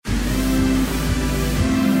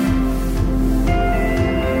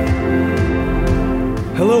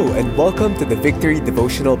and welcome to the Victory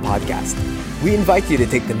Devotional Podcast. We invite you to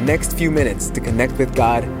take the next few minutes to connect with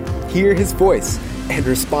God, hear His voice, and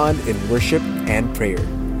respond in worship and prayer.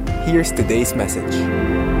 Here's today's message.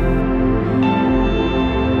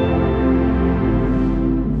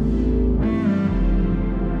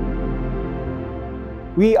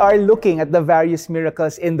 We are looking at the various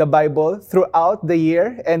miracles in the Bible throughout the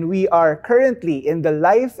year, and we are currently in the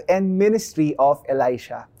life and ministry of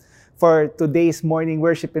Elisha. For today's morning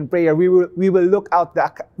worship and prayer, we will look at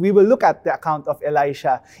the account of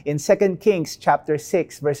Elisha in 2 Kings chapter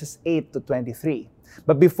 6 verses 8 to 23.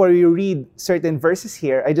 But before we read certain verses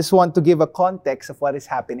here, I just want to give a context of what is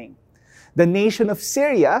happening. The nation of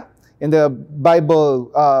Syria in the Bible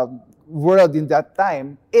world in that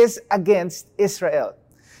time is against Israel.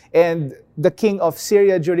 And the king of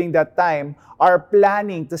Syria during that time are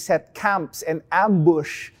planning to set camps and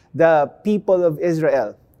ambush the people of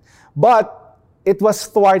Israel. But it was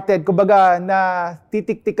thwarted, kumbaga na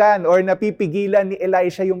titiktikan or napipigilan ni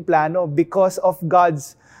Elisha yung plano because of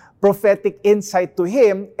God's prophetic insight to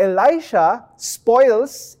him. Elisha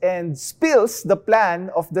spoils and spills the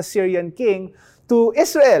plan of the Syrian king to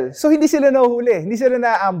Israel. So hindi sila nahuhuli, hindi sila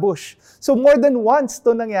na-ambush. So more than once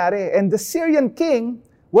to nangyari. And the Syrian king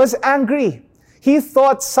was angry. He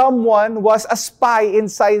thought someone was a spy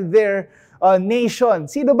inside their nation.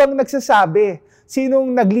 Sino bang nagsasabi?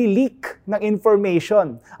 Sinong nagli-leak ng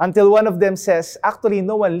information? Until one of them says, actually,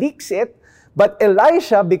 no one leaks it, but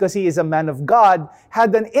Elisha, because he is a man of God,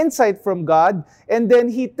 had an insight from God, and then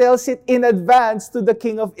he tells it in advance to the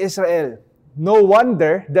king of Israel. No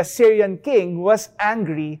wonder the Syrian king was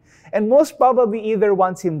angry, and most probably either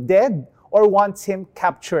wants him dead or wants him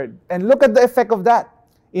captured. And look at the effect of that.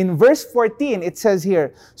 In verse 14, it says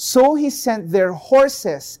here, "So he sent their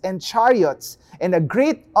horses and chariots and a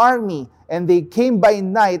great army, and they came by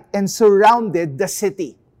night and surrounded the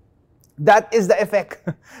city." That is the effect.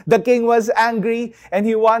 The king was angry and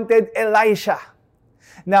he wanted Elisha.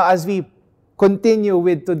 Now, as we continue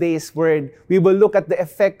with today's word, we will look at the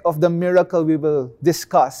effect of the miracle we will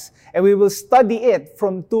discuss. And we will study it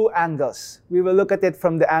from two angles. We will look at it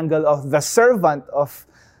from the angle of the servant of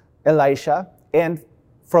Elisha and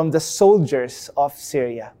from the soldiers of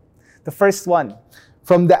Syria. The first one,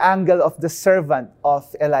 from the angle of the servant of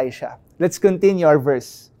Elisha. Let's continue our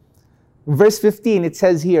verse. Verse 15, it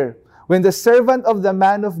says here, "When the servant of the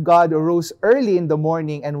man of God arose early in the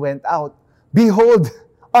morning and went out, behold,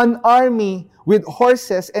 an army with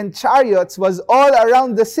horses and chariots was all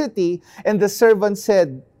around the city, and the servant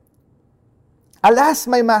said, 'Alas,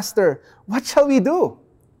 my master, what shall we do?'"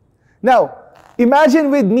 Now, imagine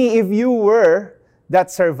with me if you were that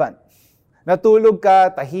servant. Natulog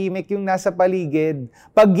ka, tahimik yung nasa paligid.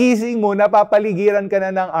 Paggising mo, napapaligiran ka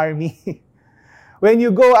na ng army. When you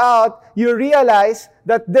go out, you realize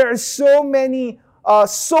that there are so many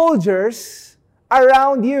soldiers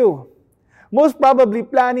around you. Most probably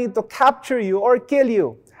planning to capture you or kill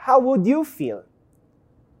you. How would you feel?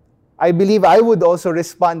 I believe I would also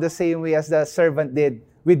respond the same way as the servant did,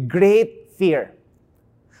 with great fear.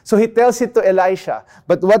 So he tells it to Elisha.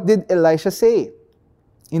 But what did Elisha say?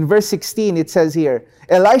 In verse 16, it says here,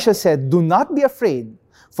 Elisha said, "Do not be afraid,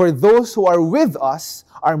 for those who are with us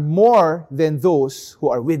are more than those who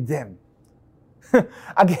are with them."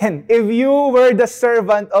 Again, if you were the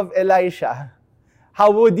servant of Elisha,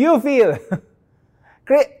 how would you feel?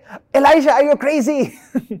 Elisha, are you crazy?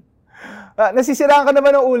 Nasisiraan ka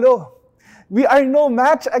naman ng ulo. We are no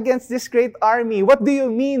match against this great army. What do you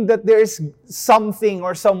mean that there is something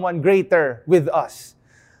or someone greater with us?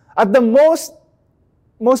 At the most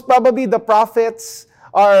probably the prophets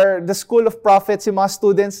or the school of prophets, yung mga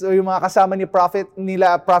students or yung mga kasama ni Prophet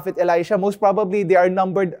Elisha, most probably they are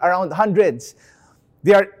numbered around hundreds.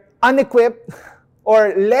 They are unequipped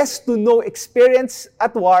or less to no experience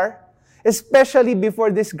at war, especially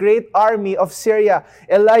before this great army of Syria.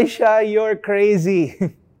 Elisha, you're crazy.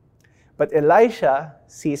 But Elisha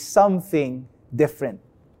sees something different.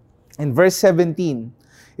 In verse 17,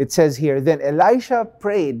 it says here, "Then Elisha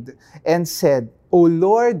prayed and said, 'O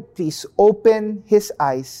Lord, please open his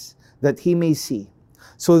eyes that he may see.'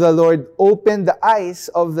 So the Lord opened the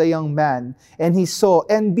eyes of the young man, and he saw,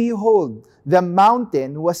 and behold, the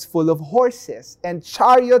mountain was full of horses and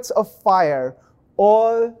chariots of fire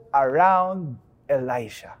all around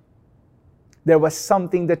Elisha." There was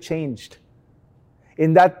something that changed.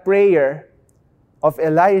 In that prayer of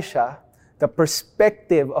Elisha, the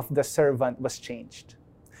perspective of the servant was changed.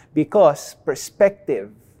 Because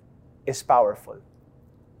perspective is powerful.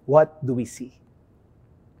 What do we see?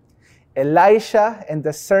 Elisha and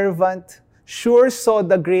the servant sure saw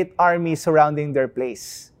the great army surrounding their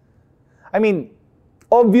place. I mean,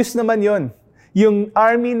 Obvious naman yun. Yung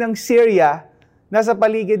army ng Syria, nasa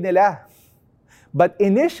paligid nila. But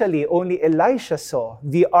initially, only Elisha saw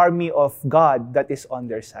the army of God that is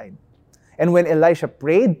on their side. And when Elisha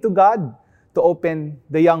prayed to God to open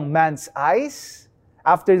the young man's eyes,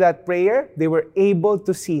 after that prayer, they were able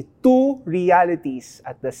to see two realities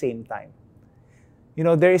at the same time. You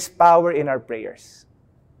know, there is power in our prayers.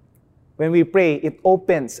 When we pray, it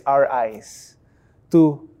opens our eyes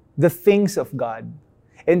to the things of God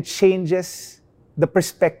and changes the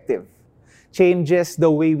perspective, changes the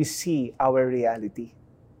way we see our reality.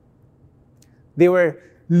 They were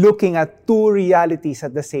looking at two realities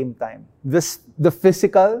at the same time, the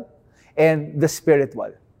physical and the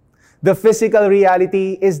spiritual. The physical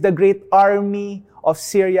reality is the great army of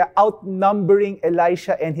Syria outnumbering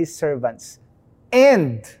Elisha and his servants.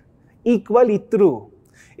 And equally true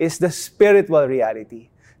is the spiritual reality,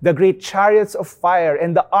 the great chariots of fire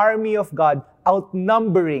and the army of God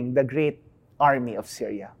outnumbering the great army of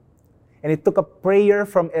Syria. And it took a prayer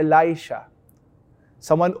from Elisha,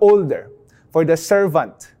 someone older, for the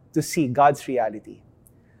servant to see God's reality.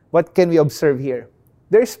 What can we observe here?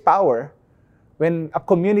 There's power when a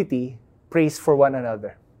community prays for one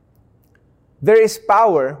another. There is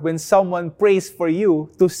power when someone prays for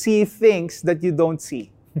you to see things that you don't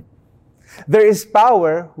see. There is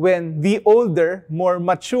power when the older, more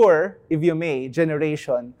mature, if you may,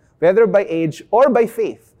 generation, whether by age or by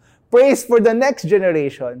faith, prays for the next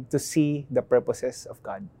generation to see the purposes of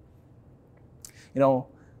God. You know,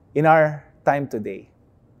 in our time today,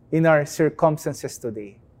 in our circumstances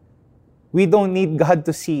today, we don't need God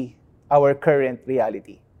to see our current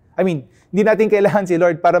reality. I mean, hindi natin kailangan si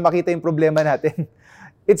Lord para makita yung problema natin.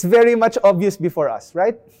 It's very much obvious before us,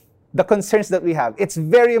 right? The concerns that we have. It's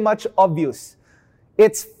very much obvious.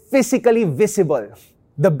 It's physically visible.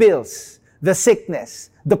 The bills, the sickness,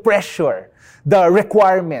 the pressure, the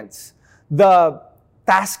requirements, the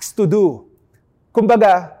tasks to do.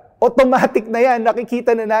 Kumbaga, automatic na yan,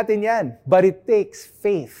 nakikita na natin yan. But it takes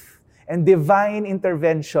faith and divine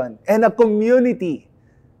intervention and a community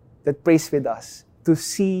that prays with us to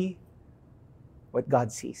see what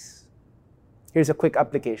God sees. Here's a quick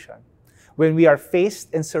application. When we are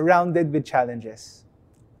faced and surrounded with challenges,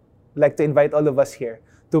 I'd like to invite all of us here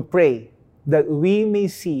to pray that we may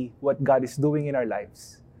see what God is doing in our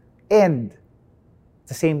lives. And at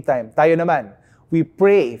the same time, tayo naman, we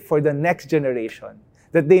pray for the next generation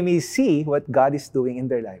that they may see what God is doing in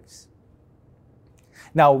their lives.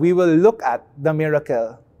 Now, we will look at the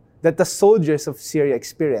miracle that the soldiers of Syria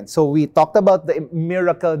experienced. So we talked about the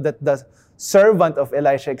miracle that the servant of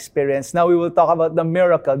Elisha experienced. Now we will talk about the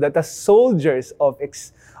miracle that the soldiers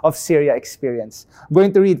of Syria experienced. I'm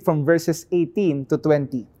going to read from verses 18 to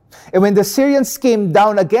 20. And when the Syrians came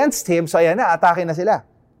down against him, so ayan na, atake na sila.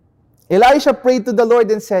 Elisha prayed to the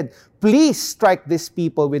Lord and said, "Please strike these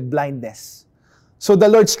people with blindness." So the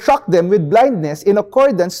Lord struck them with blindness in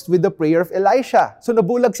accordance with the prayer of Elisha. So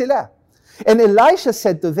nabulag sila. And Elisha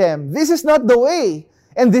said to them, "This is not the way,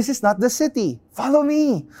 and this is not the city. Follow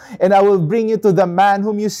me, and I will bring you to the man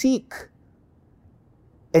whom you seek."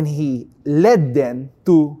 And he led them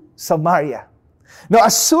to Samaria. Now,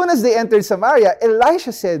 as soon as they entered Samaria,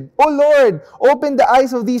 Elisha said, "O Lord, open the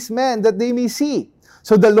eyes of these men that they may see."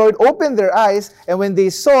 So the Lord opened their eyes, and when they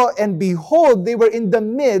saw, and behold, they were in the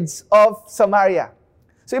midst of Samaria.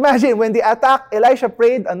 So imagine, when they attacked, Elisha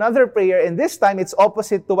prayed another prayer, and this time it's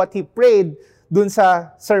opposite to what he prayed dun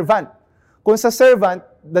sa servant. Kung sa servant,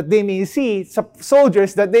 that they may see, sa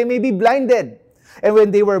soldiers, that they may be blinded. And when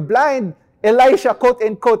they were blind, Elisha,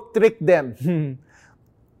 quote-unquote, tricked them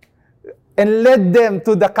and led them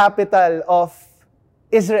to the capital of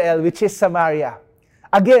Israel, which is Samaria.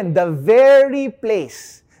 Again, the very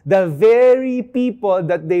place, the very people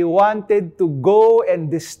that they wanted to go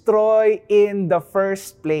and destroy in the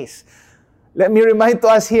first place. Let me remind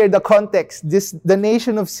to us here the context. The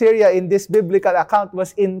nation of Syria in this biblical account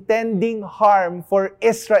was intending harm for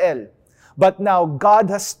Israel. But now,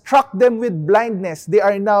 God has struck them with blindness. They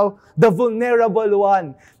are now the vulnerable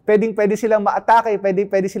one. Pwede silang maatake,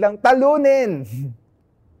 pwede silang talunin.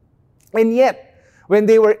 And yet, when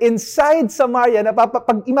they were inside Samaria,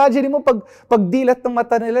 imagine mo, pagdilat ng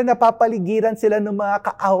mata nila, napapaligiran sila ng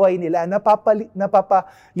mga kaaway nila,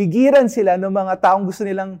 napapaligiran sila ng mga taong gusto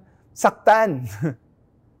nilang saktan.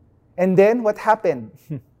 And then, what happened?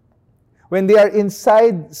 When they are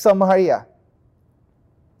inside Samaria,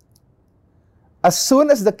 as soon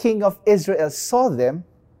as the king of Israel saw them,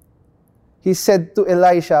 he said to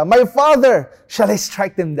Elisha, "My father, shall I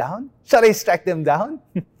strike them down? Shall I strike them down?"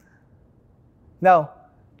 Now,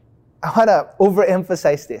 I want to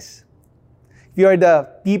overemphasize this. If you are the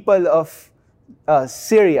people of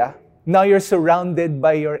Syria, now you're surrounded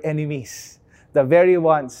by your enemies, the very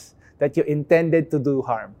ones that you intended to do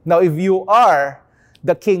harm. Now, if you are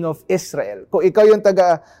the king of Israel, kung ikaw yung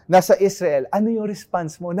nasa Israel, ano yung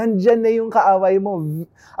response mo? Nandyan na yung kaaway mo.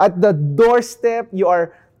 At the doorstep, you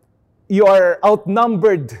are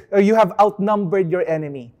outnumbered, or you have outnumbered your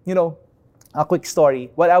enemy. You know, a quick story.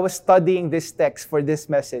 While I was studying this text for this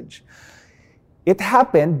message, it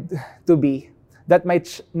happened to be that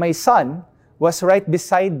my son was right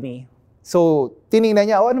beside me. So, tiningnan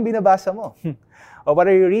niya, anong binabasa mo? Or what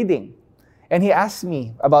are you reading? And he asked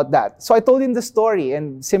me about that. So I told him the story,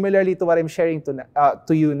 and similarly to what I'm sharing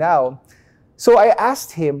to you now. So I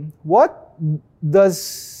asked him, what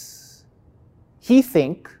does he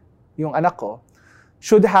think, yung anak ko,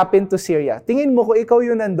 should happen to Syria? Tingin mo ko ikaw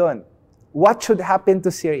yun nandun. What should happen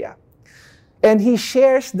to Syria? And he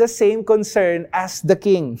shares the same concern as the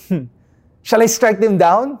king. Shall I strike them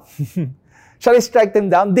down? Shall I strike them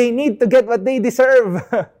down? They need to get what they deserve.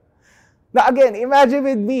 Now again, imagine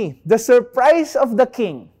with me the surprise of the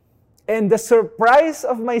king and the surprise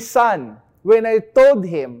of my son when I told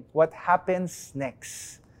him what happens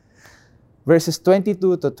next. Verses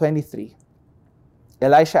 22 to 23.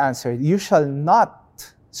 Elisha answered, "You shall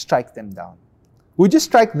not strike them down. Would you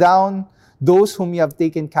strike down those whom you have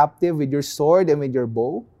taken captive with your sword and with your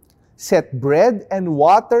bow? Set bread and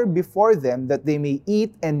water before them that they may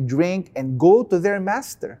eat and drink and go to their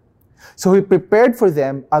master." So he prepared for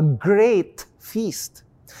them a great feast.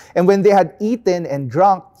 And when they had eaten and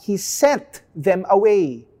drunk, he sent them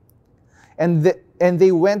away. And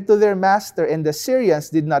they went to their master, and the Syrians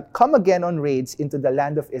did not come again on raids into the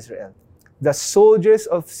land of Israel. The soldiers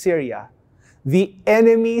of Syria, the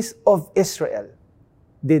enemies of Israel,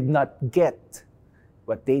 did not get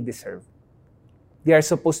what they deserved. They are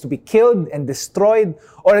supposed to be killed and destroyed,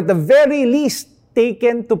 or at the very least,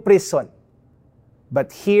 taken to prison.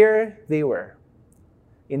 But here they were.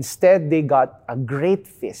 Instead, they got a great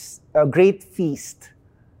feast,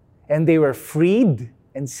 and they were freed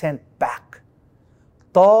and sent back.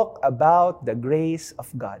 Talk about the grace of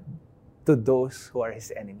God to those who are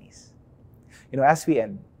His enemies. You know, as we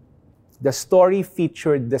end, the story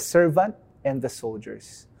featured the servant and the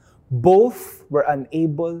soldiers. Both were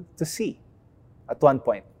unable to see at one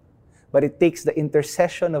point, but it takes the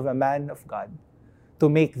intercession of a man of God to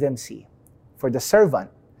make them see. For the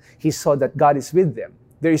servant, he saw that God is with them.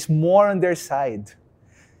 There is more on their side.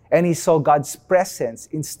 And he saw God's presence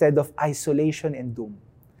instead of isolation and doom.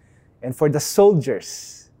 And for the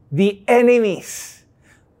soldiers, the enemies,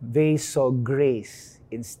 they saw grace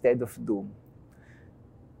instead of doom.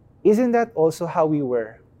 Isn't that also how we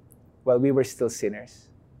were while we were still sinners?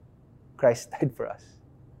 Christ died for us.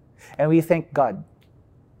 And we thank God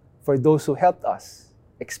for those who helped us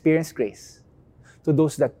experience grace, to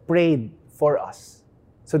those that prayed for us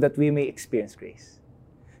so that we may experience grace.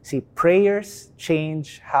 See, prayers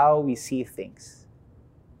change how we see things.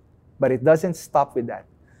 But it doesn't stop with that.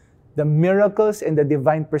 The miracles and the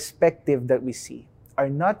divine perspective that we see are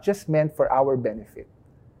not just meant for our benefit,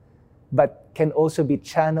 but can also be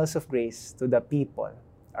channels of grace to the people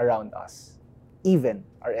around us, even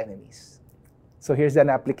our enemies. So here's an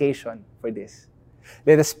application for this.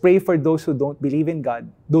 Let us pray for those who don't believe in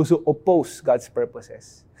God, those who oppose God's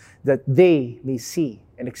purposes, that they may see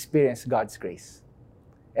and experience God's grace.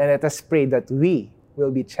 And let us pray that we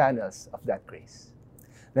will be channels of that grace.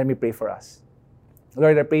 Let me pray for us.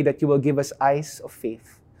 Lord, I pray that you will give us eyes of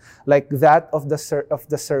faith, like that of the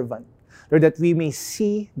servant. Lord, that we may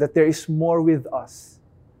see that there is more with us,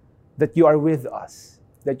 that you are with us,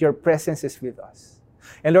 that your presence is with us.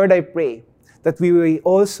 And Lord, I pray that we will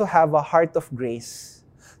also have a heart of grace,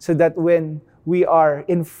 so that when we are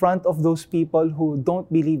in front of those people who don't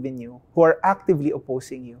believe in you, who are actively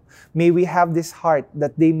opposing you, may we have this heart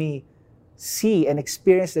that they may see and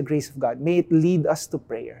experience the grace of God. May it lead us to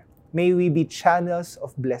prayer. May we be channels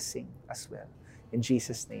of blessing as well. In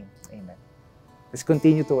Jesus' name, amen. Let's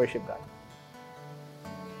continue to worship God.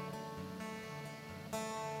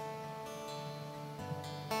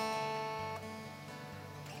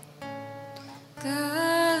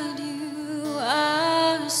 God, you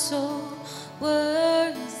are so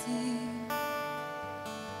worthy.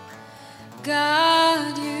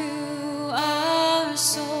 God, you are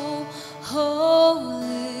so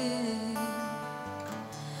holy.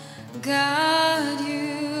 God,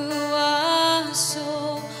 you are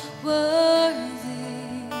so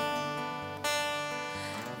worthy.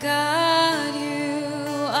 God, you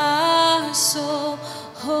are so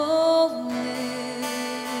holy.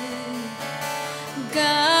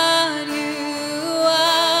 God, you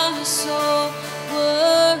are so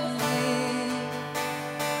worthy.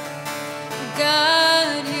 God,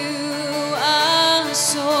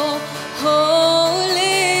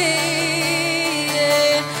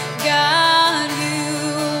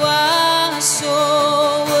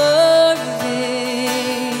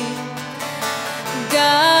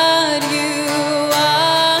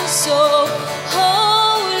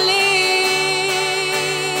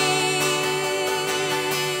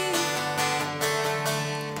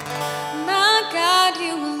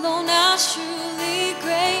 truly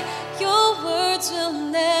great. Your words will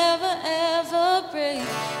never ever break.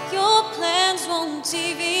 Your plans won't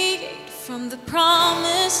deviate from the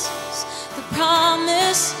promises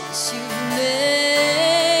you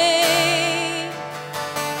made.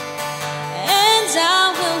 And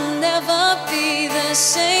I will never be the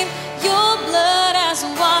same. Your blood has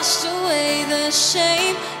washed away the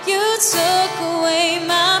shame. You took away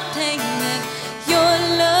my pain, and your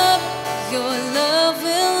love will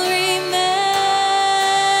remain.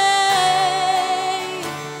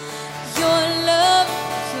 Your love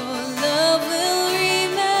will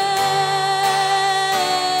remain.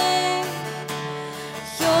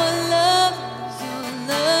 Your love will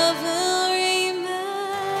remain.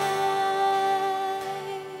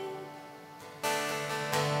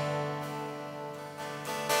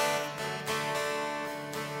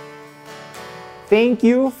 Thank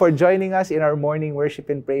you for joining us in our morning worship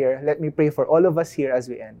and prayer. Let me pray for all of us here as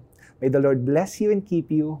we end. May the Lord bless you and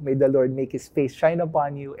keep you. May the Lord make His face shine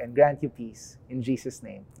upon you and grant you peace. In Jesus'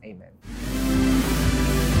 name, amen.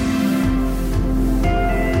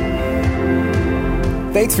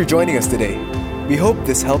 Thanks for joining us today. We hope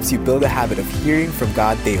this helps you build a habit of hearing from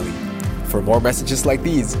God daily. For more messages like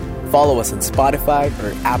these, follow us on Spotify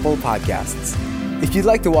or Apple Podcasts. If you'd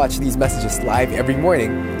like to watch these messages live every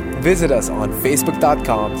morning, visit us on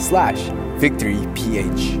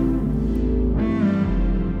facebook.com/victoryph.